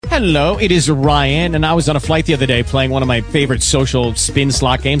Hello, it is Ryan, and I was on a flight the other day playing one of my favorite social spin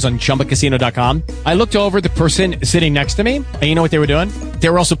slot games on ChumbaCasino.com. I looked over at the person sitting next to me, and you know what they were doing? They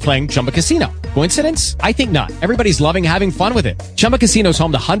were also playing Chumba Casino. Coincidence? I think not. Everybody's loving having fun with it. Chumba Casino is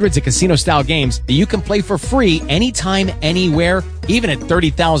home to hundreds of casino-style games that you can play for free anytime, anywhere, even at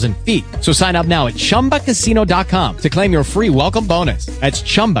 30,000 feet. So sign up now at ChumbaCasino.com to claim your free welcome bonus. That's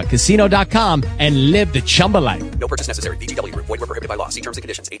ChumbaCasino.com and live the Chumba life. No purchase necessary. VGW. Void where prohibited by law. See terms and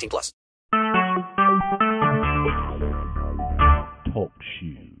conditions. 18+. Talk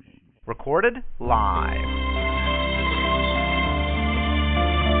shoes. Recorded live.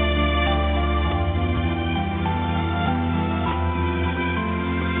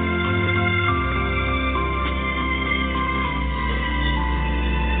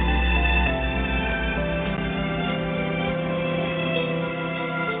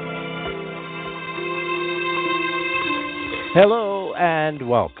 Hello and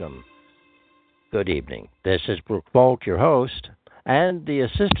welcome. Good evening. This is Brooke Folk, your host, and the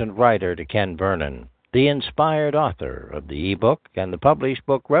assistant writer to Ken Vernon, the inspired author of the ebook and the published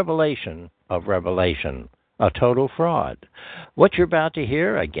book Revelation of Revelation, A Total Fraud. What you're about to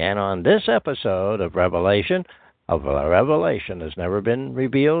hear again on this episode of Revelation has never been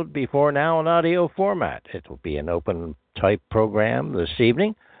revealed before now in audio format. It will be an open type program this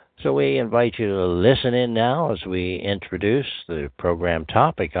evening. So we invite you to listen in now as we introduce the program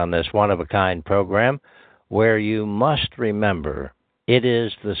topic on this one-of-a-kind program, where you must remember it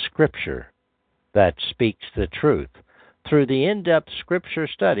is the Scripture that speaks the truth through the in-depth Scripture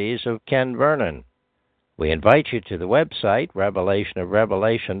studies of Ken Vernon. We invite you to the website,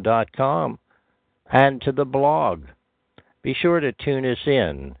 revelationofrevelation.com, and to the blog. Be sure to tune us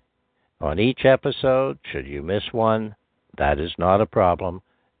in on each episode. Should you miss one, that is not a problem.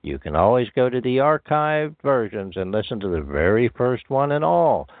 You can always go to the archived versions and listen to the very first one and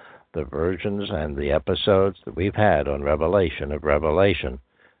all the versions and the episodes that we've had on Revelation of Revelation.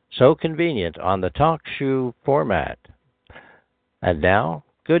 So convenient on the talk show format. And now,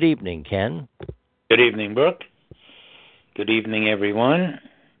 good evening, Ken. Good evening, Brooke. Good evening, everyone.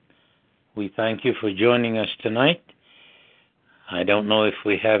 We thank you for joining us tonight. I don't know if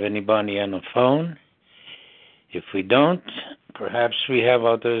we have anybody on the phone. If we don't, perhaps we have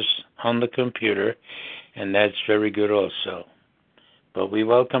others on the computer, and that's very good also. But we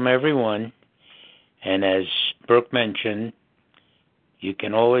welcome everyone, and as Brooke mentioned, you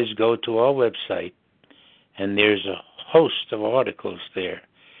can always go to our website, and there's a host of articles there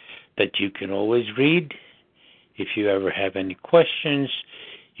that you can always read. If you ever have any questions,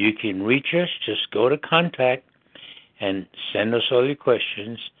 you can reach us. Just go to contact and send us all your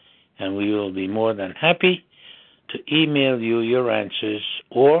questions, and we will be more than happy to email you your answers,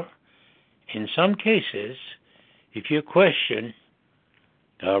 or in some cases, if your question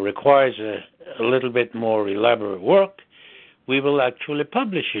requires a little bit more elaborate work, we will actually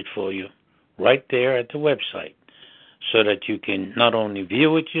publish it for you right there at the website, so that you can not only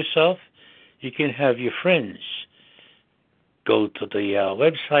view it yourself, you can have your friends go to the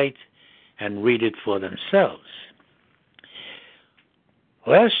website and read it for themselves.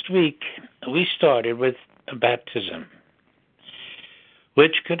 Last week, we started with baptism,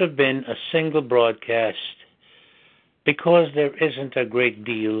 which could have been a single broadcast because there isn't a great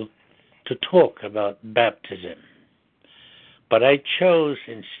deal to talk about baptism. But I chose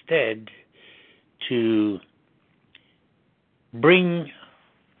instead to bring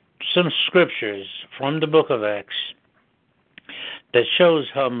some scriptures from the book of Acts that shows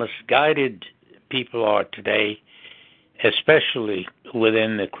how misguided people are today, especially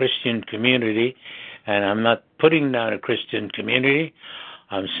within the Christian community. And I'm not putting down a Christian community.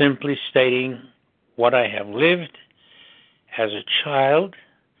 I'm simply stating what I have lived as a child.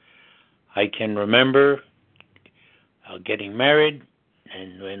 I can remember getting married,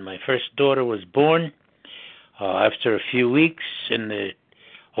 and when my first daughter was born, after a few weeks in the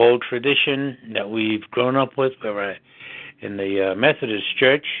old tradition that we've grown up with, in the Methodist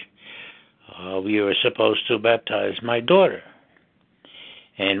Church, we were supposed to baptize my daughter.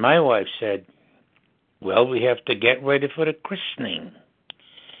 And my wife said, well, we have to get ready for the christening.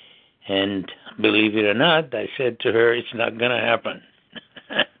 And believe it or not, I said to her, it's not going to happen.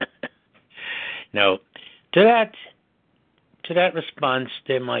 Now, to that response,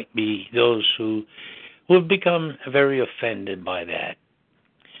 there might be those who will become very offended by that,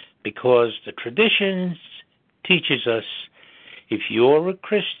 because the traditions teaches us if you're a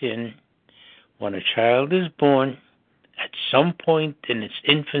Christian, when a child is born, at some point in its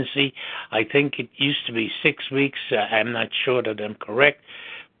infancy, I think it used to be 6 weeks, I'm not sure that I'm correct,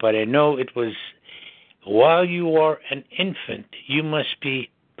 but I know it was while you are an infant, you must be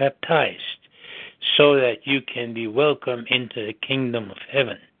baptized so that you can be welcomed into the kingdom of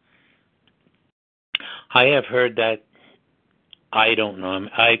heaven. I have heard that, I don't know,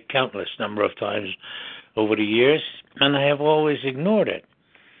 countless number of times over the years, and I have always ignored it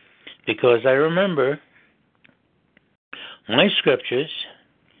because I remember my scriptures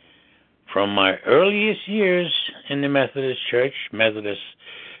from my earliest years in the Methodist Church, Methodist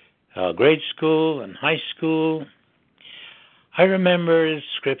grade school and high school. I remember a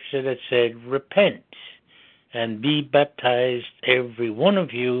scripture that said, repent and be baptized, every one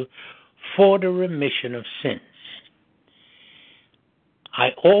of you, for the remission of sins.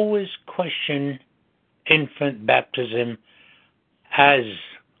 I always question infant baptism as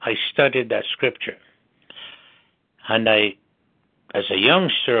I studied that scripture. And as a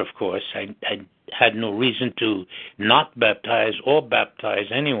youngster, of course, I had no reason to not baptize or baptize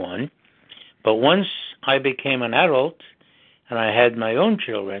anyone. But once I became an adult and I had my own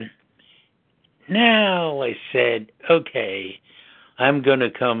children, now I said, okay, I'm going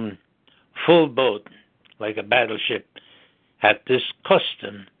to come full boat like a battleship at this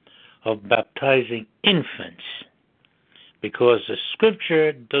custom of baptizing infants because the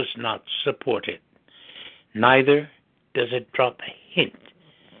scripture does not support it. Neither does it drop a hint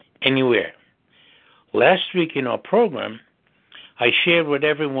anywhere. Last week in our program, I shared with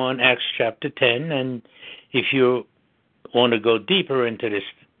everyone Acts chapter 10, and if you want to go deeper into this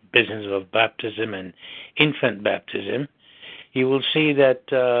business of baptism and infant baptism, you will see that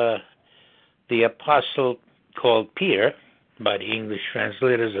the apostle called Peter, by the English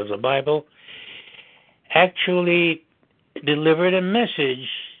translators of the Bible, actually delivered a message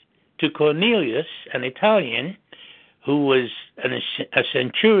to Cornelius, an Italian, who was a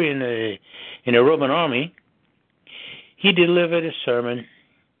centurion in a Roman army. He delivered a sermon,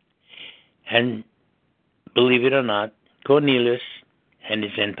 and believe it or not, Cornelius and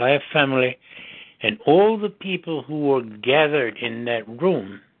his entire family and all the people who were gathered in that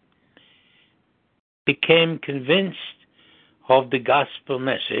room became convinced of the gospel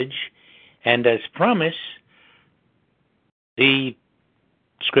message, and as promised, the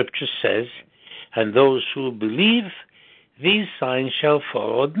scripture says, and those who believe, these signs shall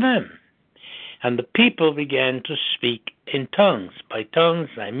follow them. And the people began to speak in tongues. By tongues,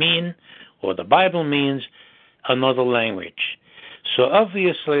 I mean, or the Bible means, another language. So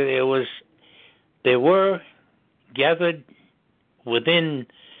obviously they were gathered within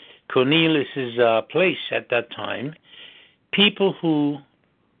Cornelius's place at that time, people who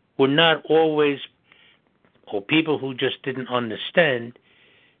were not always, or people who just didn't understand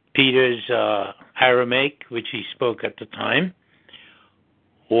Peter's Aramaic, which he spoke at the time,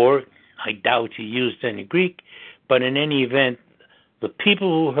 or I doubt he used any Greek, but in any event, the people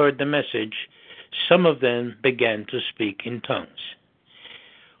who heard the message, some of them began to speak in tongues,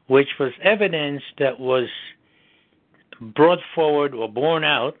 which was evidence that was brought forward or borne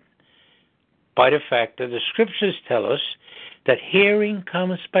out by the fact that the scriptures tell us that hearing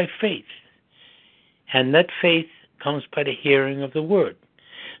comes by faith, and that faith comes by the hearing of the word.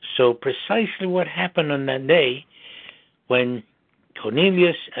 So precisely what happened on that day when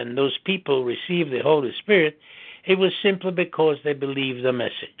Cornelius and those people received the Holy Spirit, it was simply because they believed the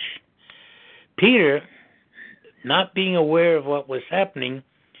message. Peter, not being aware of what was happening,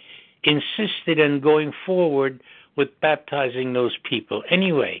 insisted on going forward with baptizing those people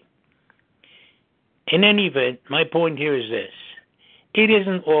anyway. In any event, my point here is this. It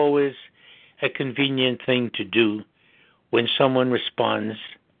isn't always a convenient thing to do when someone responds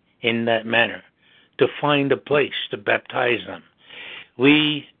in that manner, to find a place to baptize them.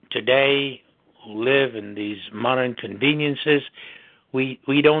 We today who live in these modern conveniences,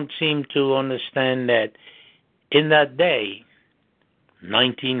 we don't seem to understand that in that day,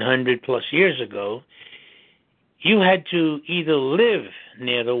 1900 plus years ago, you had to either live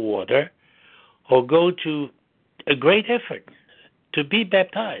near the water or go to a great effort to be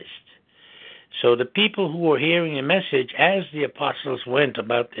baptized. So the people who were hearing the message as the apostles went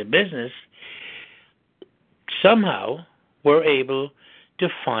about their business somehow were able to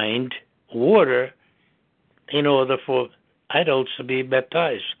find water in order for adults to be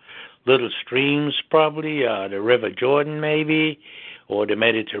baptized. Little streams probably, the River Jordan maybe, or the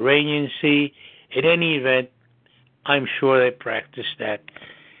Mediterranean Sea. In any event, I'm sure they practiced that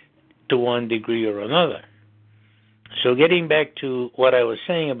to one degree or another. So getting back to what I was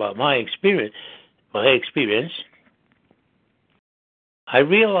saying about my experience, I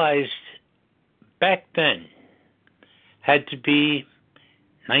realized back then had to be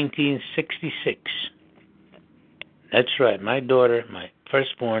 1966. That's right, my daughter, my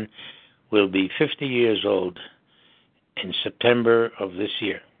firstborn, will be 50 years old in September of this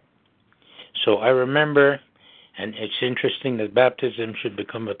year. So I remember, and it's interesting that baptism should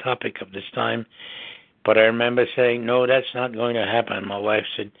become a topic of this time, but I remember saying, no, that's not going to happen. My wife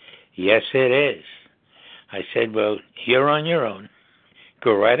said, yes, it is. I said, well, you're on your own.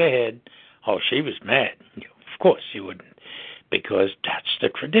 Go right ahead. Oh, she was mad. Of course she wouldn't, because that's the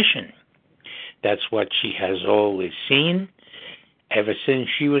tradition. That's what she has always seen. Ever since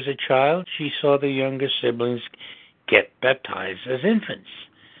she was a child, she saw the younger siblings get baptized as infants.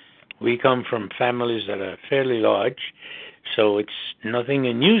 We come from families that are fairly large, so it's nothing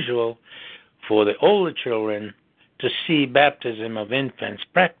unusual for the older children to see baptism of infants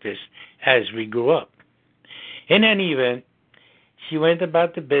practiced as we grew up. In any event, she went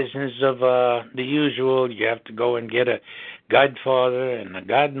about the business of the usual. You have to go and get a godfather and a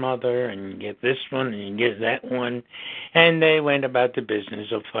godmother, and you get this one and you get that one. And they went about the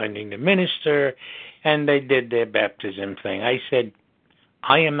business of finding the minister, and they did their baptism thing. I said,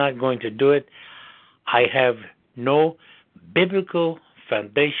 I am not going to do it. I have no biblical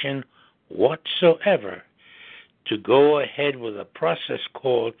foundation whatsoever to go ahead with a process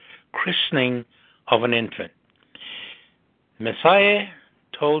called christening of an infant. Messiah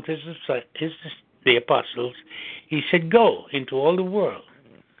told the apostles, he said, go into all the world,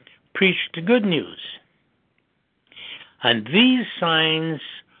 preach the good news, and these signs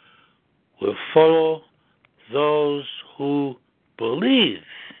will follow those who believe.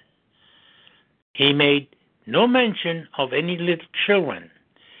 He made no mention of any little children.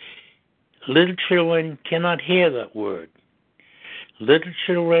 Little children cannot hear that word. Little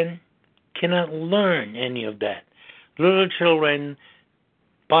children cannot learn any of that. Little children,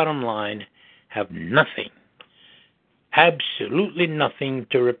 bottom line, have nothing, absolutely nothing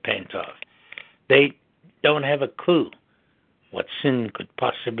to repent of. They don't have a clue what sin could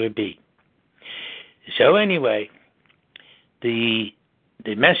possibly be. So anyway, the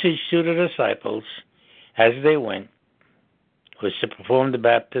message to the disciples as they went was to perform the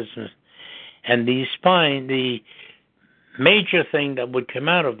baptism, and the major thing that would come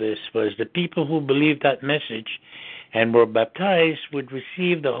out of this was the people who believed that message and were baptized would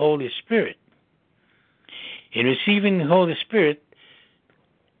receive the Holy Spirit. In receiving the Holy Spirit,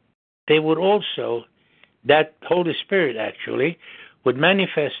 they would also, that Holy Spirit actually, would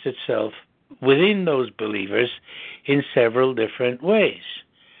manifest itself within those believers in several different ways.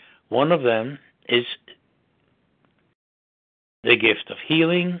 One of them is the gift of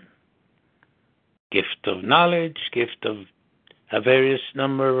healing, gift of knowledge, gift of a various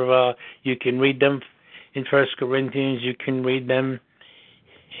number of, you can read them in 1 Corinthians, you can read them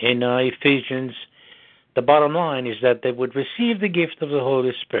in Ephesians. The bottom line is that they would receive the gift of the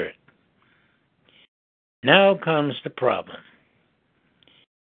Holy Spirit. Now comes the problem.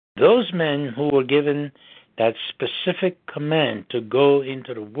 Those men who were given that specific command to go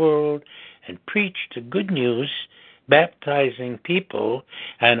into the world and preach the good news, baptizing people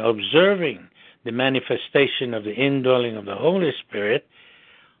and observing the manifestation of the indwelling of the Holy Spirit,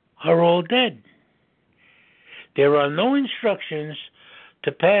 are all dead. There are no instructions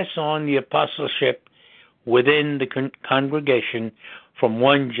to pass on the apostleship within the congregation from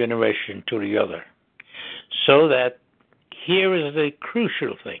one generation to the other. So that here is the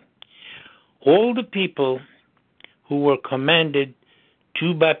crucial thing. All the people who were commanded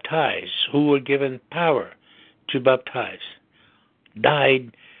to baptize, who were given power to baptize,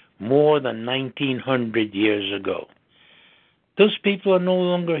 died more than 1900 years ago. Those people are no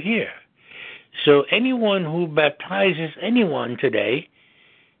longer here. So anyone who baptizes anyone today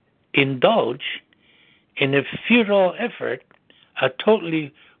indulge in a futile effort, a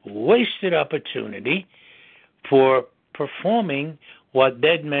totally wasted opportunity for performing what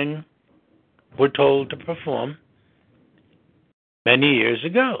dead men were told to perform many years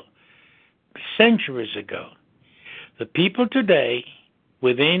ago, centuries ago. The people today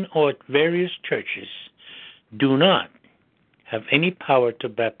within our various churches do not have any power to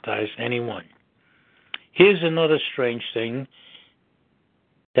baptize anyone. Here's another strange thing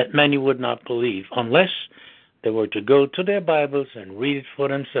that many would not believe unless they were to go to their Bibles and read it for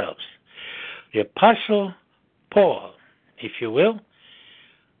themselves. The Apostle Paul, if you will,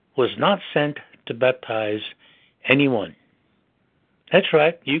 was not sent to baptize anyone. That's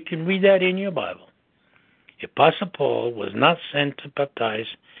right, you can read that in your Bible. The Apostle Paul was not sent to baptize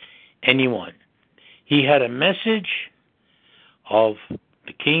anyone. He had a message of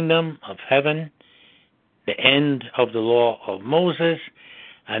the kingdom of heaven, the end of the law of Moses,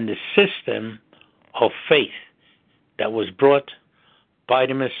 and the system of faith that was brought by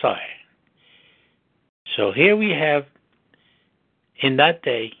the Messiah. So here we have, in that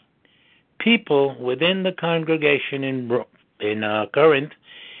day, people within the congregation in Corinth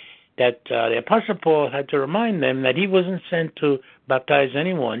that the Apostle Paul had to remind them that he wasn't sent to baptize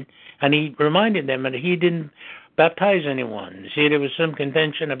anyone, and he reminded them that he didn't baptize anyone. See, there was some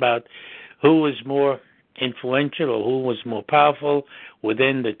contention about who was more influential or who was more powerful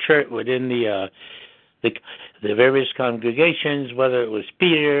within the church, within the various congregations, whether it was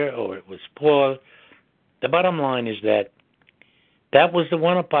Peter or it was Paul. The bottom line is that was the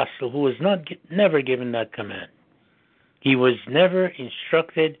one apostle who was never given that command. He was never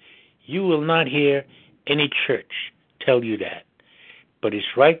instructed. You will not hear any church tell you that. But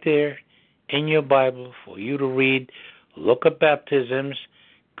it's right there in your Bible for you to read. Look up baptisms,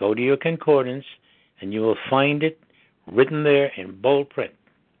 go to your concordance, and you will find it written there in bold print.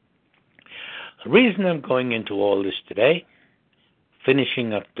 The reason I'm going into all this today,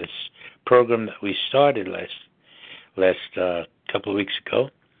 finishing up this program that we started last couple of weeks ago,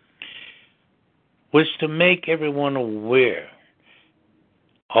 was to make everyone aware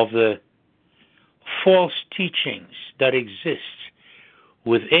of the false teachings that exist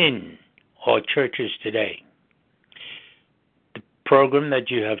within our churches today. The program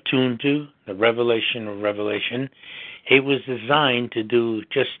that you have tuned to, the Revelation of Revelation, it was designed to do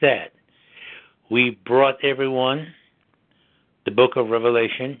just that. We brought everyone the book of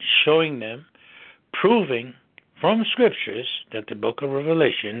Revelation, showing them, proving from scriptures that the book of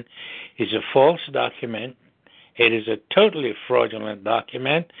Revelation is a false document. It is a totally fraudulent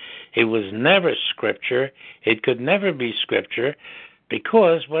document. It was never scripture. It could never be scripture,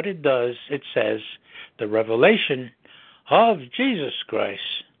 because what it does, it says the revelation of Jesus Christ,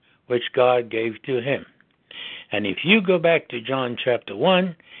 which God gave to him. And if you go back to John chapter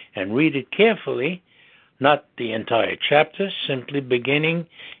 1 and read it carefully, not the entire chapter, simply beginning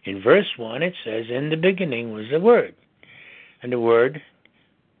in verse 1, it says, in the beginning was the Word, and the Word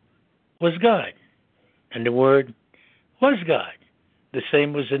was God, and the Word was God. The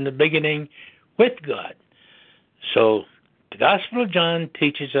same was in the beginning with God. So the Gospel of John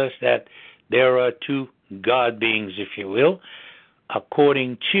teaches us that there are two God beings, if you will,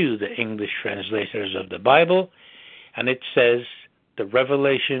 according to the English translators of the Bible, and it says the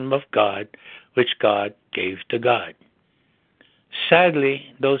revelation of God, which God gave to God.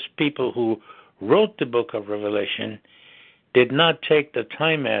 Sadly, those people who wrote the book of Revelation did not take the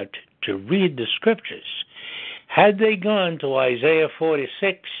time out to read the scriptures. Had they gone to Isaiah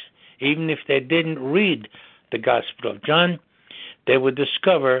 46, even if they didn't read the Gospel of John, they would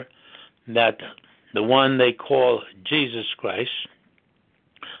discover that the one they call Jesus Christ,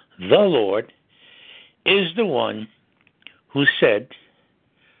 the Lord, is the one who said,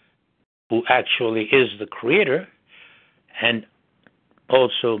 who actually is the Creator, and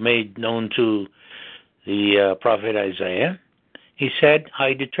also made known to the prophet Isaiah. He said,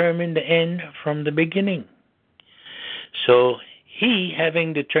 I determined the end from the beginning. So he,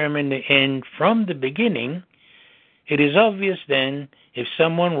 having determined the end from the beginning, it is obvious then, if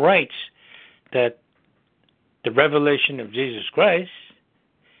someone writes that the revelation of Jesus Christ,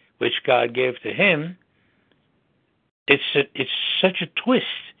 which God gave to him, it's such a twist.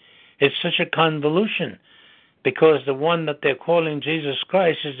 It's such a convolution, because the one that they're calling Jesus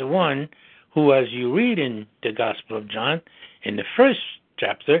Christ is the one who, as you read in the Gospel of John, in the first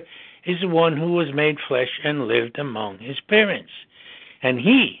chapter, is the one who was made flesh and lived among his parents. And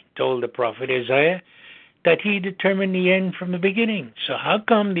he told the prophet Isaiah that he determined the end from the beginning. So how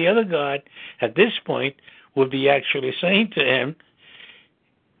come the other God at this point would be actually saying to him,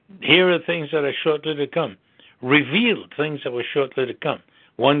 here are things that are shortly to come, revealed things that were shortly to come,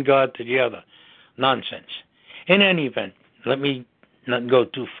 one God to the other? Nonsense. In any event, let me not go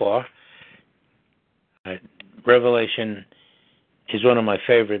too far. Revelation is one of my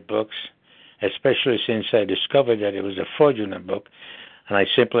favorite books, especially since I discovered that it was a fraudulent book, and I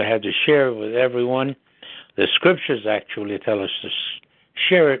simply had to share it with everyone. The scriptures actually tell us to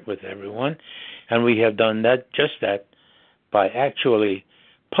share it with everyone, and we have done just that, by actually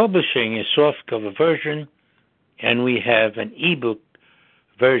publishing a softcover version, and we have an ebook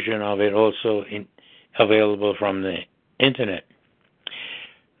version of it also available from the internet.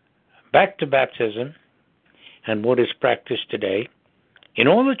 Back to baptism and what is practiced today in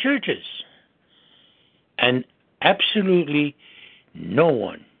all the churches. And absolutely no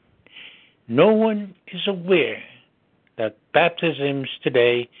one is aware that baptisms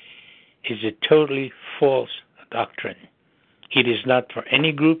today is a totally false doctrine. It is not for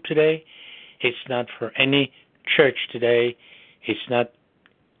any group today. It's not for any church today.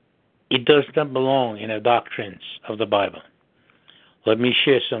 It does not belong in the doctrines of the Bible. Let me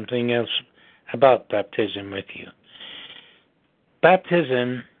share something else about baptism with you.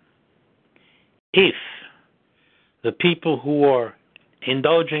 Baptism, if the people who are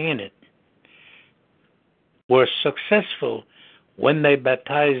indulging in it were successful when they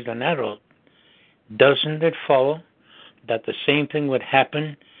baptized an adult, doesn't it follow that the same thing would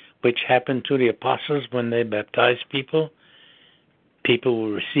happen which happened to the apostles when they baptized people? People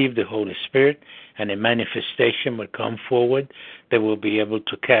will receive the Holy Spirit, and a manifestation will come forward. They will be able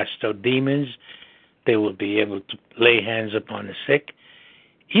to cast out demons. They will be able to lay hands upon the sick.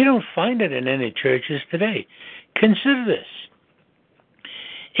 You don't find it in any churches today. Consider this.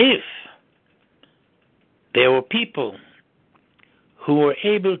 If there were people who were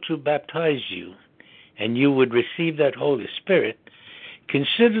able to baptize you and you would receive that Holy Spirit,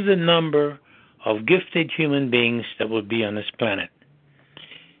 consider the number of gifted human beings that would be on this planet,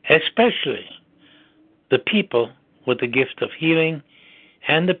 especially the people with the gift of healing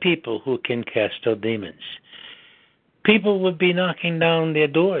and the people who can cast out demons. People would be knocking down their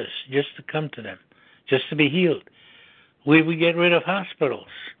doors just to come to them, just to be healed. We would get rid of hospitals.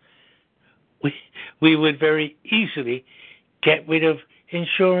 We would very easily get rid of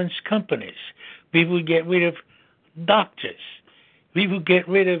insurance companies. We would get rid of doctors. We would get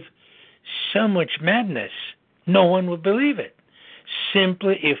rid of so much madness. No one would believe it.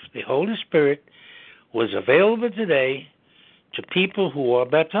 Simply if the Holy Spirit was available today to people who are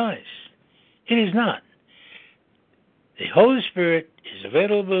baptized. It is not. The Holy Spirit is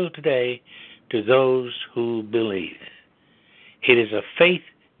available today to those who believe. It is a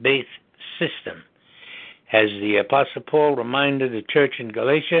faith-based system. As the Apostle Paul reminded the church in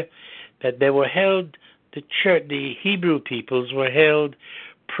Galatia, that they were held, the Hebrew peoples were held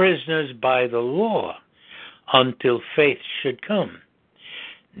prisoners by the law until faith should come.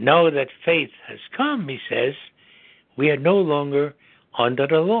 Now that faith has come, he says, we are no longer under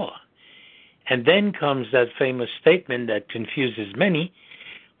the law. And then comes that famous statement that confuses many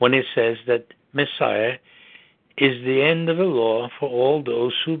when it says that Messiah is the end of the law for all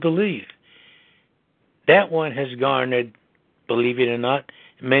those who believe. That one has garnered, believe it or not,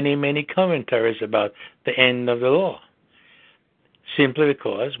 many, many commentaries about the end of the law. Simply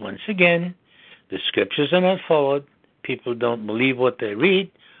because, once again, the scriptures are not followed, people don't believe what they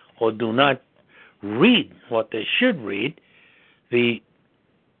read, or do not read what they should read. The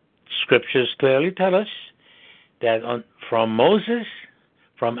scriptures clearly tell us that from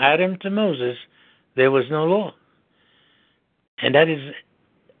Adam to Moses, there was no law. And that is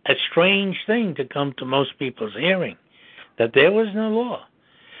a strange thing to come to most people's hearing, that there was no law.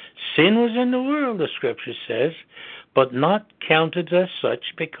 Sin was in the world, the scripture says, but not counted as such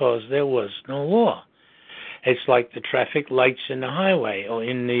because there was no law. It's like the traffic lights in the highway or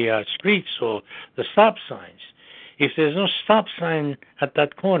in the streets or the stop signs. If there's no stop sign at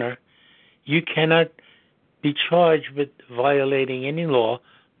that corner, you cannot be charged with violating any law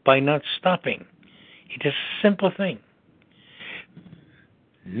by not stopping. It is a simple thing.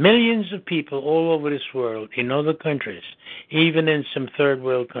 Millions of people all over this world, in other countries, even in some third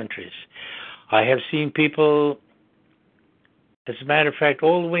world countries. I have seen people, as a matter of fact,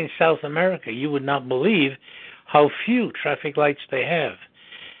 all the way in South America, you would not believe how few traffic lights they have.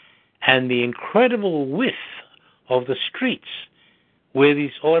 And the incredible width of the streets where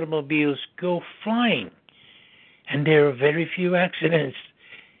these automobiles go flying. And there are very few accidents.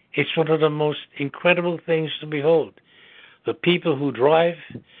 It's one of the most incredible things to behold. The people who drive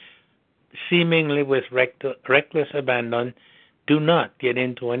seemingly with reckless abandon do not get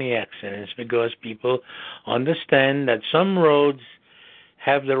into any accidents because people understand that some roads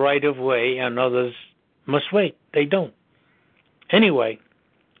have the right of way and others must wait. They don't. Anyway,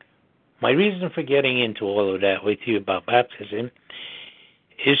 my reason for getting into all of that with you about baptism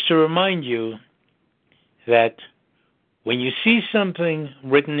is to remind you that when you see something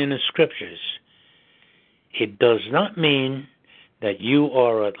written in the scriptures, it does not mean that you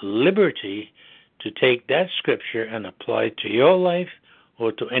are at liberty to take that scripture and apply it to your life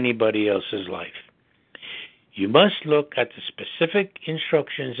or to anybody else's life. You must look at the specific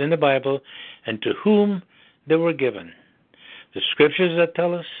instructions in the Bible and to whom they were given. The scriptures that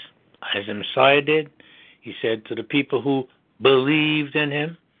tell us, as the Messiah did, he said to the people who believed in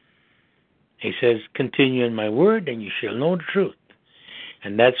him, he says, continue in my word and you shall know the truth.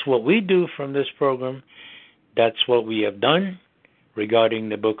 And that's what we do from this program. That's what we have done regarding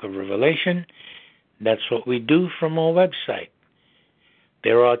the book of Revelation. That's what we do from our website.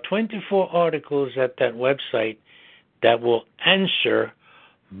 There are 24 articles at that website that will answer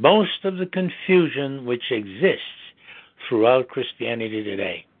most of the confusion which exists throughout Christianity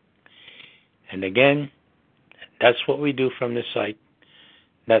today. And again, that's what we do from the site.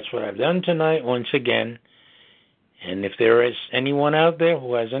 That's what I've done tonight once again. And if there is anyone out there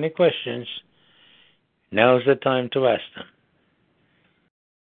who has any questions, now's the time to ask them.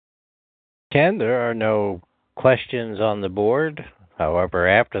 Ken, there are no questions on the board. However,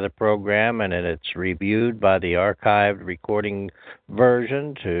 after the program and it's reviewed by the archived recording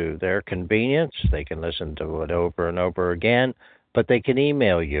version to their convenience, they can listen to it over and over again, but they can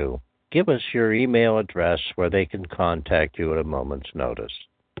email you. Give us your email address where they can contact you at a moment's notice.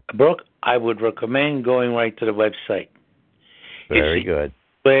 Brooke, I would recommend going right to the website. Very good.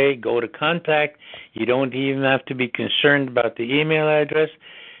 Go to contact. You don't even have to be concerned about the email address.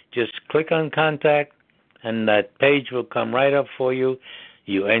 Just click on contact, and that page will come right up for you.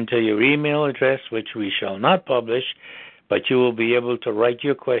 You enter your email address, which we shall not publish, but you will be able to write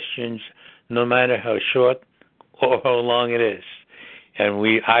your questions no matter how short or how long it is.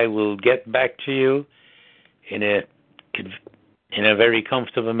 And I will get back to you in a very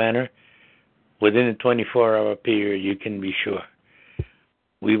comfortable manner. Within a 24-hour period, you can be sure.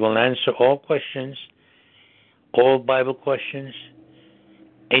 We will answer all questions, all Bible questions,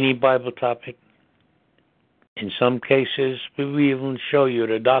 any Bible topic. In some cases, we will even show you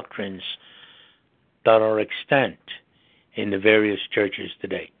the doctrines that are extant in the various churches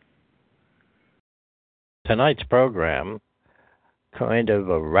today. Tonight's program, kind of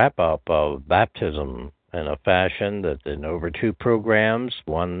a wrap-up of baptism in a fashion that in over 2 programs,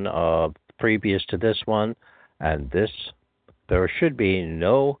 one previous to this one, and this, there should be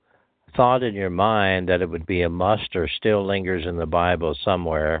no thought in your mind that it would be a must or still lingers in the Bible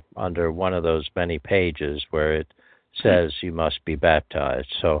somewhere under one of those many pages where it says you must be baptized.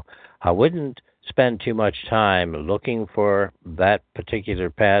 So I wouldn't spend too much time looking for that particular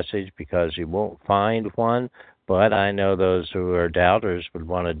passage because you won't find one, but I know those who are doubters would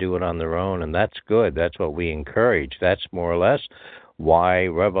want to do it on their own, and that's good. That's what we encourage. That's more or less why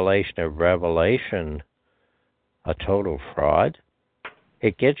Revelation of Revelation, a total fraud.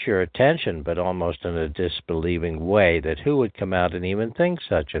 It gets your attention, but almost in a disbelieving way, that who would come out and even think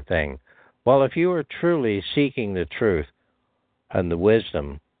such a thing? Well, if you are truly seeking the truth and the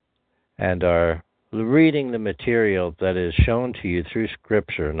wisdom and are reading the material that is shown to you through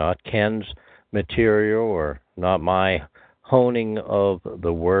Scripture, not Ken's material or not my honing of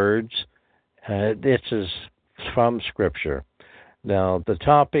the words, this is from Scripture. Now, the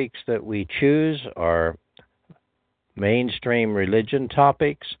topics that we choose are mainstream religion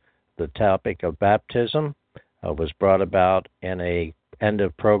topics. The topic of baptism was brought about in a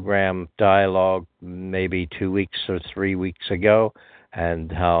end-of-program dialogue maybe 2 weeks or 3 weeks ago,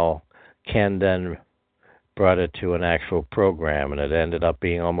 and how Ken then brought it to an actual program, and it ended up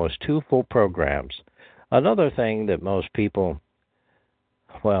being almost 2 full programs. Another thing that most people,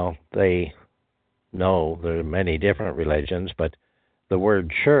 well, they know there are many different religions, but the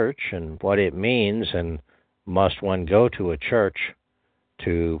word church and what it means, and must one go to a church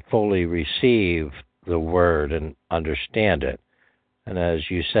to fully receive the word and understand it? And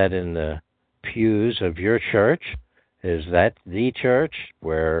as you said in the pews of your church, is that the church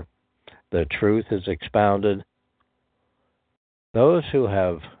where the truth is expounded? Those who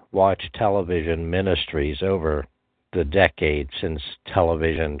have watched television ministries over the decades since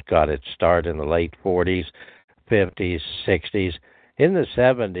television got its start in the late 40s, 50s, 60s, in the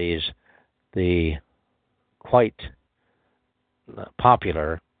 70s, the quite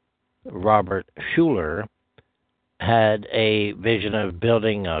popular Robert Schuller had a vision of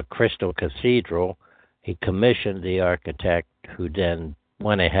building a crystal cathedral. He commissioned the architect who then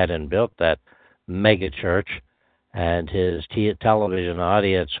went ahead and built that mega church, and his television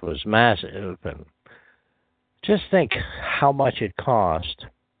audience was massive. And just think how much it cost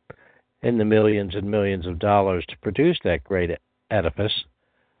in the millions and millions of dollars to produce that great edifice.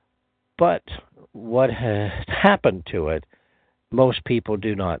 But what has happened to it, most people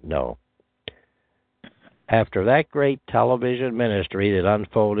do not know. After that great television ministry that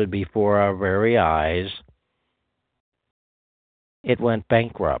unfolded before our very eyes, it went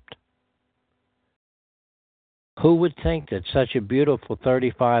bankrupt. Who would think that such a beautiful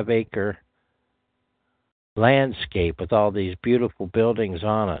 35-acre landscape with all these beautiful buildings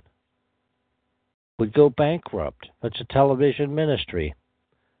on it would go bankrupt? It's a television ministry.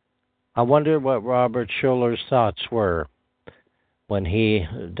 I wonder what Robert Schuller's thoughts were when he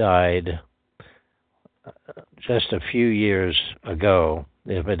died just a few years ago,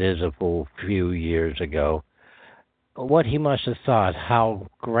 if it is a full few years ago. What he must have thought, how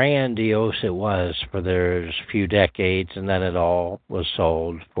grandiose it was for those few decades, and then it all was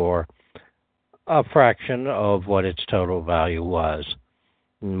sold for a fraction of what its total value was.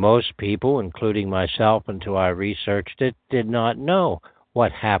 Most people, including myself, until I researched it, did not know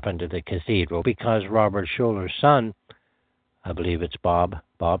what happened to the cathedral, because Robert Schuller's son, I believe it's Bob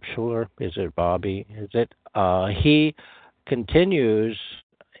Schuller, is it Bobby? Is it? He continues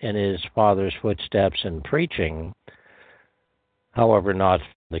in his father's footsteps in preaching, however, not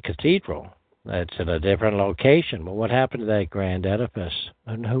the cathedral. That's in a different location. But what happened to that grand edifice,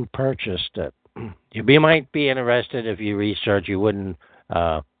 and who purchased it? You might be interested if you research. You wouldn't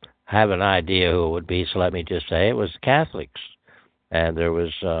have an idea who it would be, so let me just say it was Catholics. And there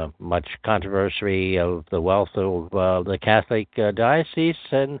was much controversy of the wealth of the Catholic diocese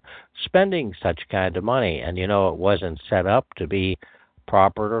and spending such kind of money. And, it wasn't set up to be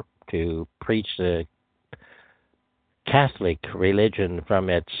proper to preach the Catholic religion from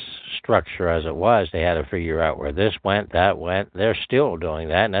its structure as it was. They had to figure out where this went, that went. They're still doing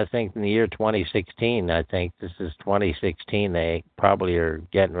that. And I think in the year 2016, I think this is 2016, they probably are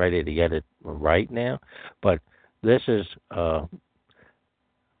getting ready to get it right now. But this is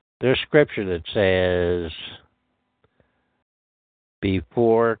there's scripture that says,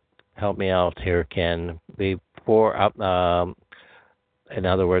 before, help me out here, Ken, before, in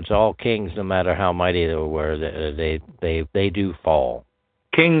other words, all kings, no matter how mighty they were, they do fall.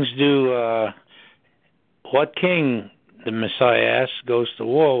 Kings do. What king, the Messiah asks, goes to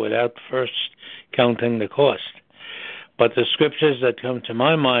war without first counting the cost? But the scriptures that come to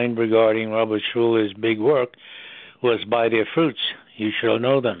my mind regarding Robert Schuller's big work was, by their fruits you shall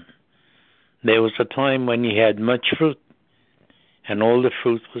know them. There was a time when he had much fruit, and all the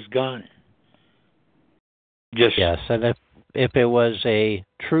fruit was gone. Yes, and if it was a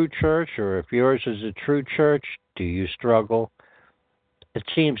true church, or if yours is a true church, do you struggle? It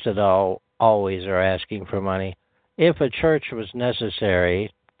seems that all always are asking for money. If a church was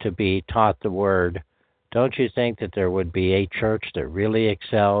necessary to be taught the word, don't you think that there would be a church that really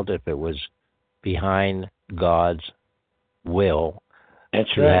excelled if it was behind God's will?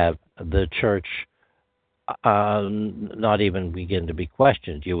 That's to right. Have the church not even begin to be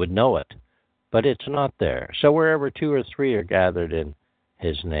questioned. You would know it, but it's not there. So wherever 2 or 3 are gathered in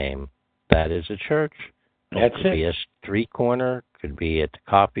his name, that is a church. That's it could be a street corner, could be at the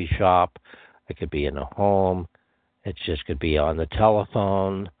coffee shop, it could be in a home, it just could be on the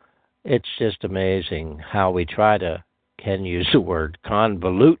telephone. It's just amazing how we try to, can use the word,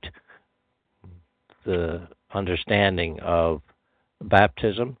 convolute the understanding of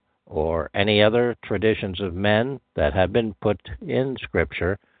baptism or any other traditions of men that have been put in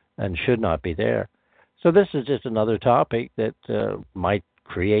Scripture and should not be there. So this is just another topic that might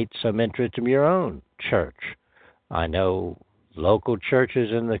create some interest in your own church. I know local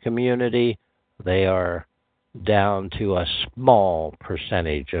churches in the community, they are down to a small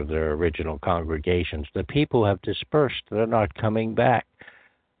percentage of their original congregations. The people have dispersed. They're not coming back.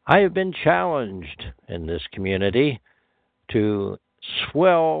 I have been challenged in this community to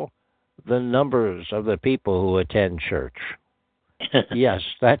swell the numbers of the people who attend church. Yes,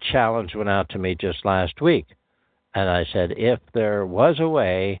 that challenge went out to me just last week. And I said, if there was a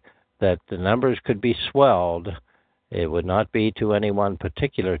way that the numbers could be swelled, it would not be to any one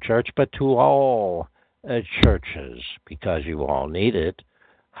particular church, but to all churches, because you all need it.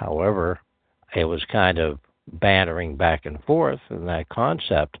 However, it was kind of bantering back and forth in that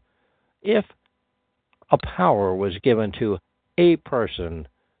concept. If a power was given to a person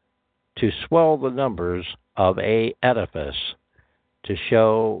to swell the numbers of a edifice, to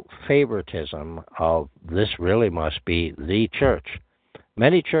show favoritism of this really must be the church.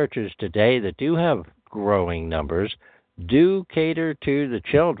 Many churches today that do have growing numbers do cater to the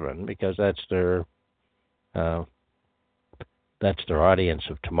children because that's their audience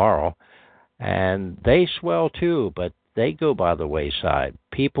of tomorrow, and they swell too, but they go by the wayside.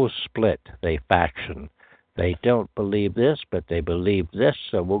 People split, they faction. They don't believe this, but they believe this,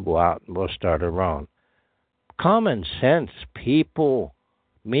 so we'll go out and we'll start our own. Common sense, people,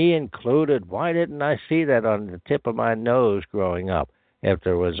 me included, why didn't I see that on the tip of my nose growing up? If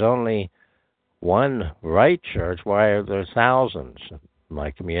there was only one right church, why are there thousands?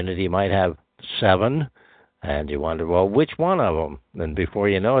 My community might have 7, and you wonder, well, which one of them? And before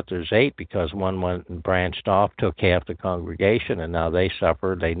you know it, there's 8 because one went and branched off, took half the congregation, and now they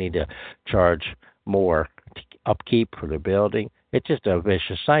suffer. They need to charge more upkeep for the building. It's just a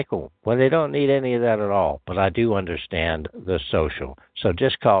vicious cycle. Well, they don't need any of that at all, but I do understand the social. So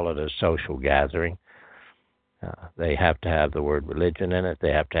just call it a social gathering. They have to have the word religion in it.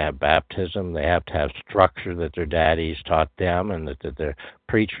 They have to have baptism. They have to have structure that their daddies taught them and that their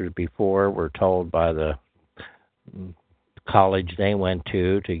preachers before were told by the college they went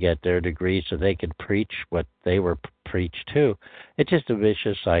to get their degree so they could preach what they were preached to. It's just a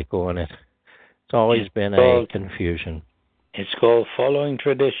vicious cycle, and it's always been a confusion. It's called following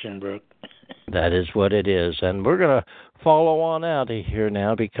tradition, Brooke. That is what it is. And we're going to follow on out of here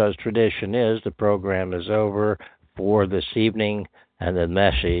now because tradition is the program is over for this evening. and the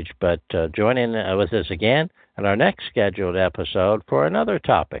message. But join in with us again in our next scheduled episode for another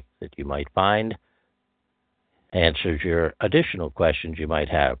topic that you might find answers your additional questions you might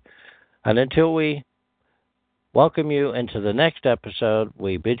have. And until we welcome you into the next episode,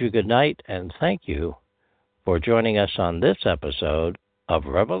 we bid you good night and thank you for joining us on this episode of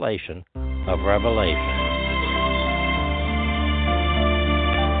Revelation of Revelation.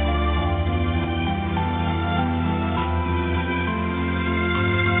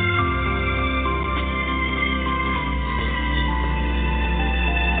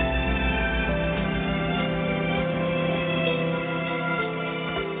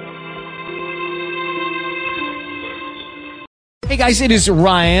 Hey guys, it is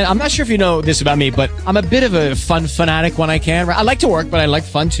Ryan. I'm not sure if you know this about me, but I'm a bit of a fun fanatic when I can. I like to work, but I like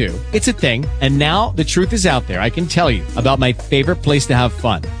fun too. It's a thing. And now the truth is out there. I can tell you about my favorite place to have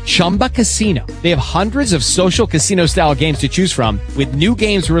fun. Chumba Casino. They have hundreds of social casino style games to choose from with new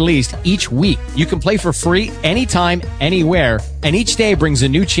games released each week. You can play for free anytime, anywhere. And each day brings a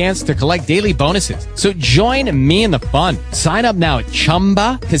new chance to collect daily bonuses. So join me in the fun. Sign up now at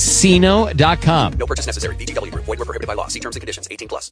ChumbaCasino.com. No purchase necessary. VGW Group. Void where prohibited by law. See terms and conditions. 18+.